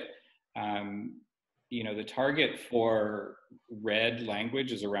target, the target for read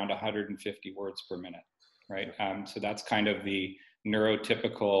language is around 150 words per minute, right? So that's kind of the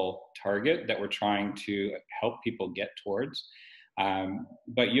neurotypical target that we're trying to help people get towards.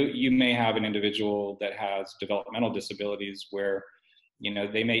 But you may have an individual that has developmental disabilities where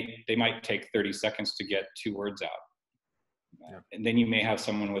they might take 30 seconds to get 2 words out. Yeah. And then you may have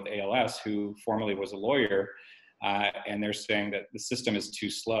someone with ALS who formerly was a lawyer, and they're saying that the system is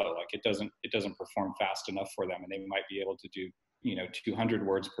too slow, like it doesn't perform fast enough for them, and they might be able to do 200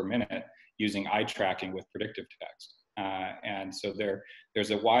 words per minute using eye tracking with predictive text. And so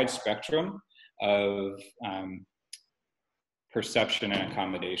there's a wide spectrum of perception and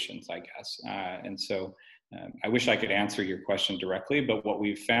accommodations, I guess. And so I wish I could answer your question directly, but what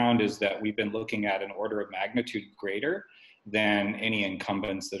we've found is that we've been looking at an order of magnitude greater than any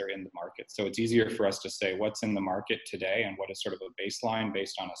incumbents that are in the market. So it's easier for us to say what's in the market today and what is sort of a baseline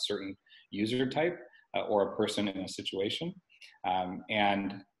based on a certain user type or a person in a situation.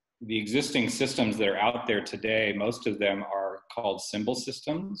 And the existing systems that are out there today, most of them are called symbol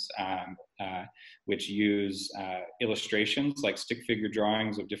systems, which use illustrations like stick figure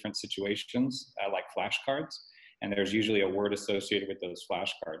drawings of different situations, like flashcards. And there's usually a word associated with those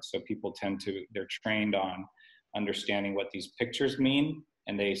flashcards. So people they're trained on understanding what these pictures mean,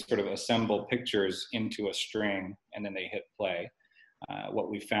 and they sort of assemble pictures into a string, and then they hit play. What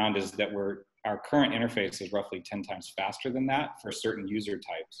we found is that our current interface is roughly 10 times faster than that for certain user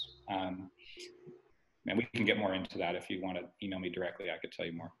types. And we can get more into that if you want to email me directly. I could tell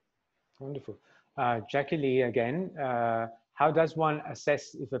you more. Wonderful. Jackie Lee again. How does one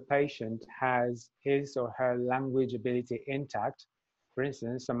assess if a patient has his or her language ability intact, for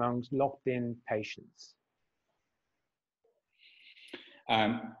instance, amongst locked-in patients?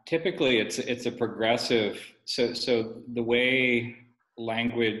 Typically, it's a progressive. So the way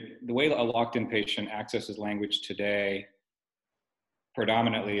a locked-in patient accesses language today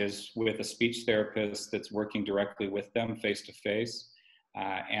predominantly is with a speech therapist that's working directly with them face-to-face,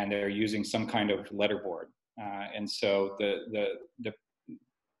 and they're using some kind of letterboard. And so the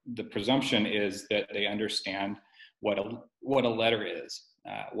presumption is that they understand what a letter is,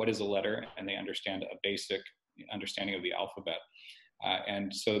 what is a letter, and they understand a basic understanding of the alphabet.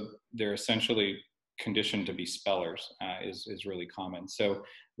 And so they're essentially conditioned to be spellers, is really common. So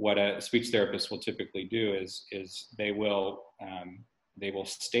what a speech therapist will typically do is they will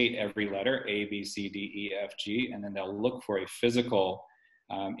state every letter, A, B, C, D, E, F, G, and then they'll look for a physical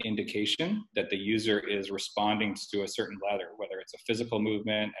indication that the user is responding to a certain letter, whether it's a physical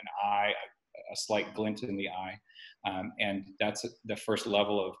movement, an eye, a slight glint in the eye. And that's the first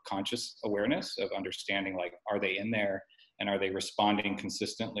level of conscious awareness of understanding, like, are they in there? And are they responding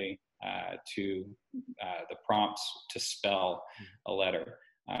consistently to the prompts to spell a letter?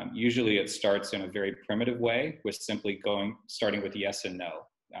 Usually it starts in a very primitive way with simply starting with yes and no.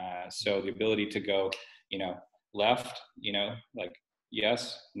 So the ability to go, left, like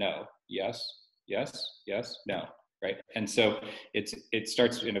yes, no, yes, yes, yes, no, right? And so it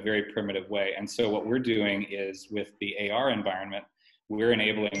starts in a very primitive way. And so what we're doing is with the AR environment, we're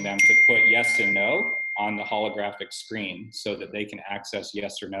enabling them to put yes and no on the holographic screen so that they can access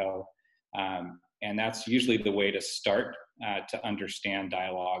yes or no. And that's usually the way to start to understand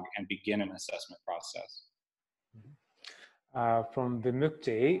dialogue and begin an assessment process. From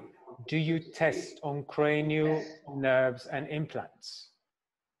Vimukti, do you test on cranial nerves and implants?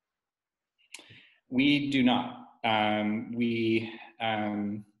 We do not. We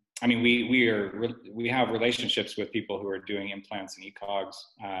have relationships with people who are doing implants and ECOGs.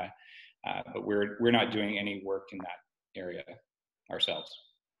 but we're not doing any work in that area ourselves.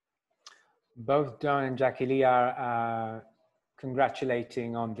 Both Don and Jackie Lee are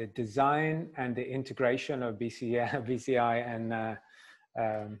congratulating on the design and the integration of BCI and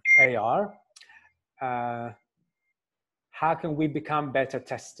AR. How can we become better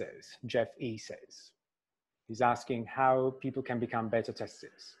testers? Jeff E says. He's asking how people can become better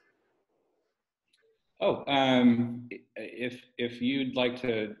testers. Oh, if you'd like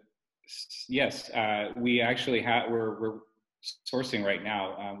to, yes, we actually have, we're sourcing right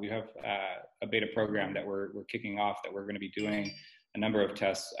now. We have a beta program that we're kicking off that we're going to be doing a number of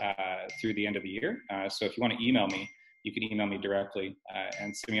tests through the end of the year. So if you want to email me, you can email me directly.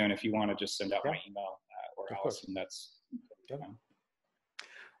 And Simeone, if you want to just send out my email or Allison, that's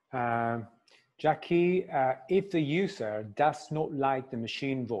fine. Jackie, if the user does not like the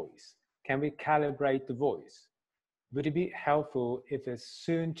machine voice, can we calibrate the voice? Would it be helpful if a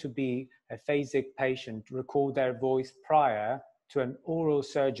soon-to-be aphasic patient record their voice prior to an oral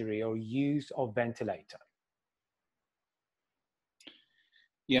surgery or use of ventilator?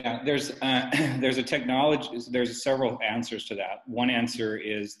 Yeah, there's a technology, there's several answers to that. One answer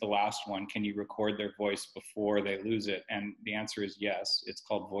is the last one, can you record their voice before they lose it? And the answer is yes, it's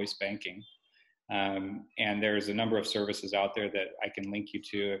called voice banking. And there's a number of services out there that I can link you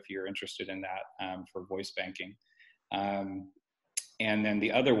to if you're interested in that for voice banking. And then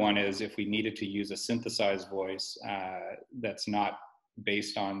the other one is if we needed to use a synthesized voice that's not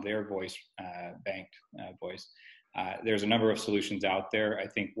based on their voice, banked voice. There's a number of solutions out there. I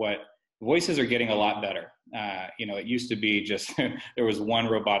think what voices are getting a lot better. You know, it used to be just there was one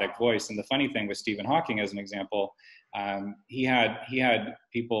robotic voice. And the funny thing with Stephen Hawking, as an example, he had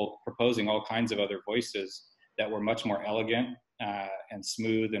people proposing all kinds of other voices that were much more elegant and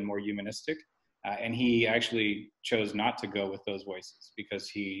smooth and more humanistic. And he actually chose not to go with those voices because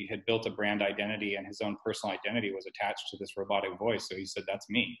he had built a brand identity and his own personal identity was attached to this robotic voice. So he said, that's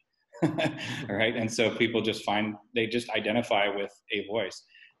me. Right. And so people just they just identify with a voice.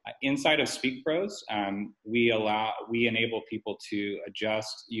 Inside of SpeakPros, we enable people to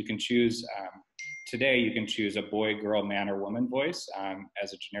adjust. You can choose, today you can choose a boy, girl, man, or woman voice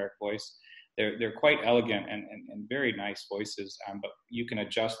as a generic voice. They're quite elegant and very nice voices, but you can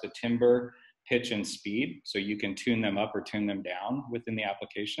adjust the timbre, pitch, and speed, so you can tune them up or tune them down within the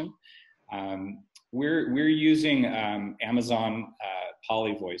application. We're using Amazon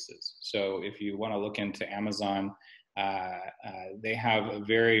Poly voices. So if you want to look into Amazon, they have a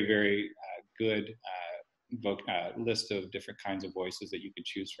very, very good list of different kinds of voices that you could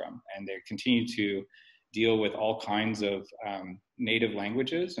choose from. And they continue to deal with all kinds of native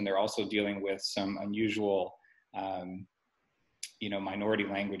languages, and they're also dealing with some unusual minority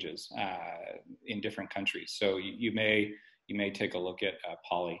languages in different countries. So you may take a look at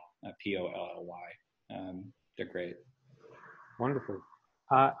Poly, P-O-L-L-Y. They're great. Wonderful.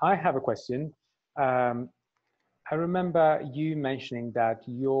 I have a question. I remember you mentioning that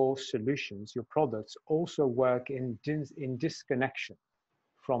your solutions, your products also work in disconnection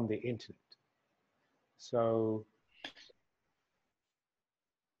from the internet. So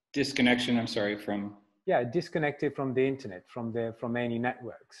disconnection, I'm sorry, from? Yeah, disconnected from the internet, from any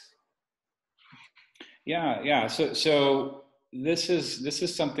networks. Yeah. So this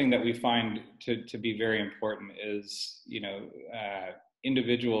is something that we find to be very important. Is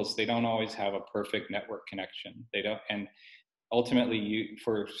individuals, they don't always have a perfect network connection. They don't, and ultimately,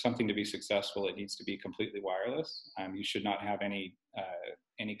 for something to be successful, it needs to be completely wireless. You should not have any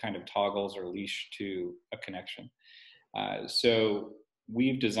kind of toggles or leash to a connection. So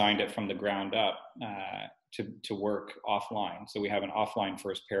we've designed it from the ground up to work offline. So we have an offline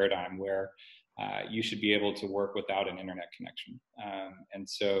first paradigm where you should be able to work without an internet connection. And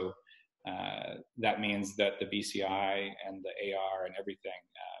so that means that the BCI and the AR and everything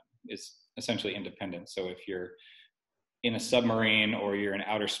is essentially independent. So if you're in a submarine or you're in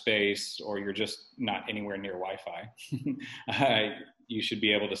outer space or you're just not anywhere near Wi-Fi, you should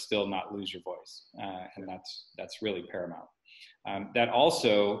be able to still not lose your voice. And that's really paramount. That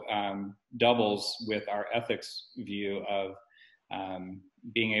also doubles with our ethics view of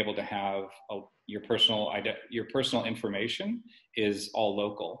being able to have your personal information is all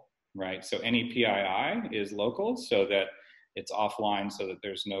local, right? So any PII is local, so that it's offline, so that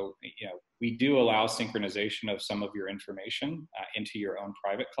there's no, we do allow synchronization of some of your information into your own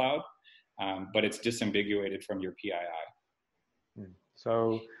private cloud, but it's disambiguated from your PII.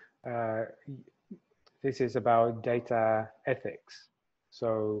 So this is about data ethics.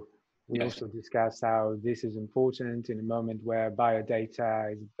 So we also discussed how this is important in a moment where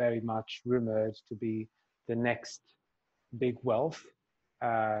biodata is very much rumored to be the next big wealth.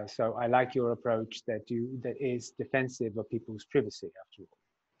 So I like your approach that is defensive of people's privacy, after all.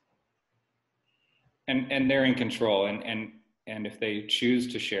 And they're in control, and if they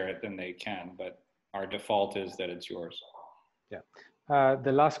choose to share it, then they can, but our default is that it's yours. Yeah.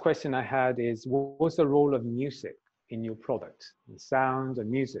 The last question I had is, what's the role of music in your product? Sound and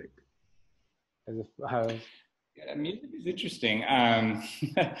music? Yeah, music is interesting.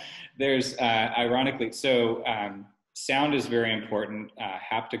 There's, ironically, so sound is very important.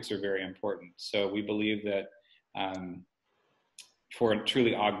 Haptics are very important. So we believe that for a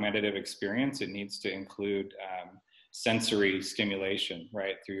truly augmentative experience, it needs to include sensory stimulation,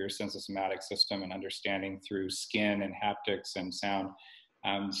 right, through your sensosomatic system, and understanding through skin and haptics and sound.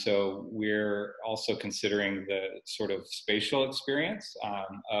 So we're also considering the sort of spatial experience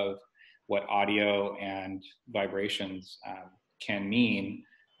of what audio and vibrations can mean,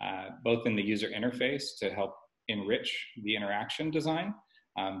 both in the user interface to help enrich the interaction design,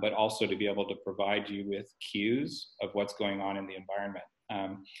 but also to be able to provide you with cues of what's going on in the environment.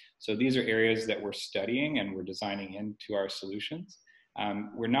 So these are areas that we're studying and we're designing into our solutions.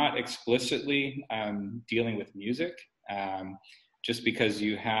 We're not explicitly dealing with music, just because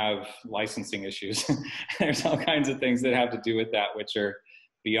you have licensing issues. There's all kinds of things that have to do with that, which are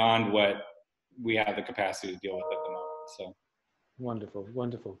beyond what we have the capacity to deal with at the moment. So wonderful,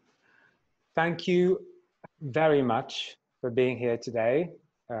 wonderful. Thank you very much for being here today.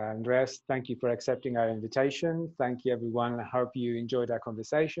 Andreas, thank you for accepting our invitation. Thank you, everyone. I hope you enjoyed our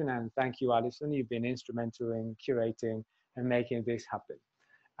conversation. And thank you, Alison. You've been instrumental in curating and making this happen.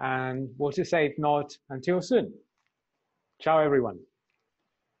 And what to say if not, until soon. Ciao, everyone.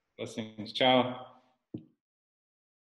 Blessings. Ciao.